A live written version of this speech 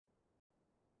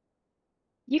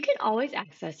You can always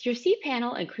access your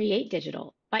cPanel and Create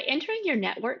Digital by entering your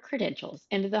network credentials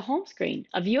into the home screen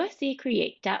of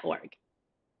usccreate.org.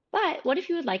 But what if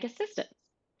you would like assistance?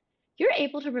 You're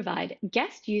able to provide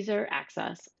guest user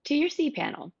access to your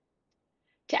cPanel.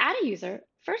 To add a user,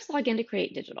 first log in to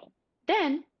Create Digital.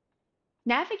 Then,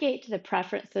 navigate to the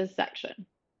Preferences section.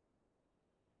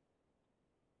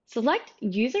 Select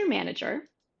User Manager,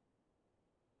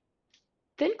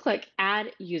 then click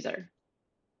Add User.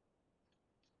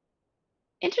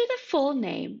 Enter the full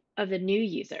name of the new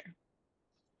user.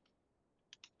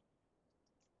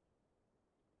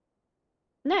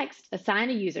 Next,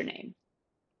 assign a username.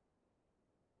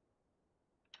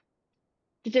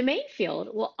 The domain field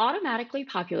will automatically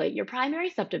populate your primary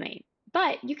subdomain,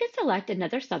 but you can select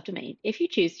another subdomain if you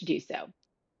choose to do so.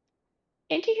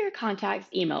 Enter your contact's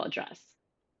email address.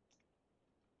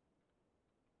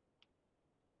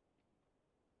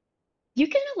 You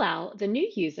can allow the new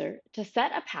user to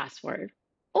set a password,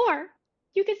 or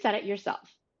you can set it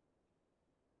yourself.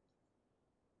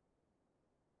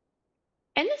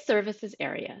 In the Services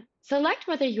area, select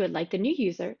whether you would like the new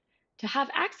user to have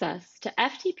access to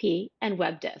FTP and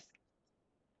web disk.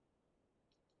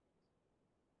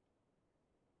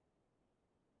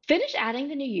 Finish adding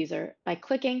the new user by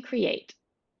clicking Create.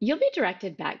 You'll be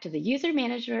directed back to the User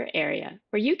Manager area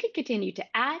where you can continue to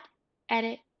add,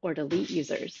 edit, or delete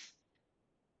users.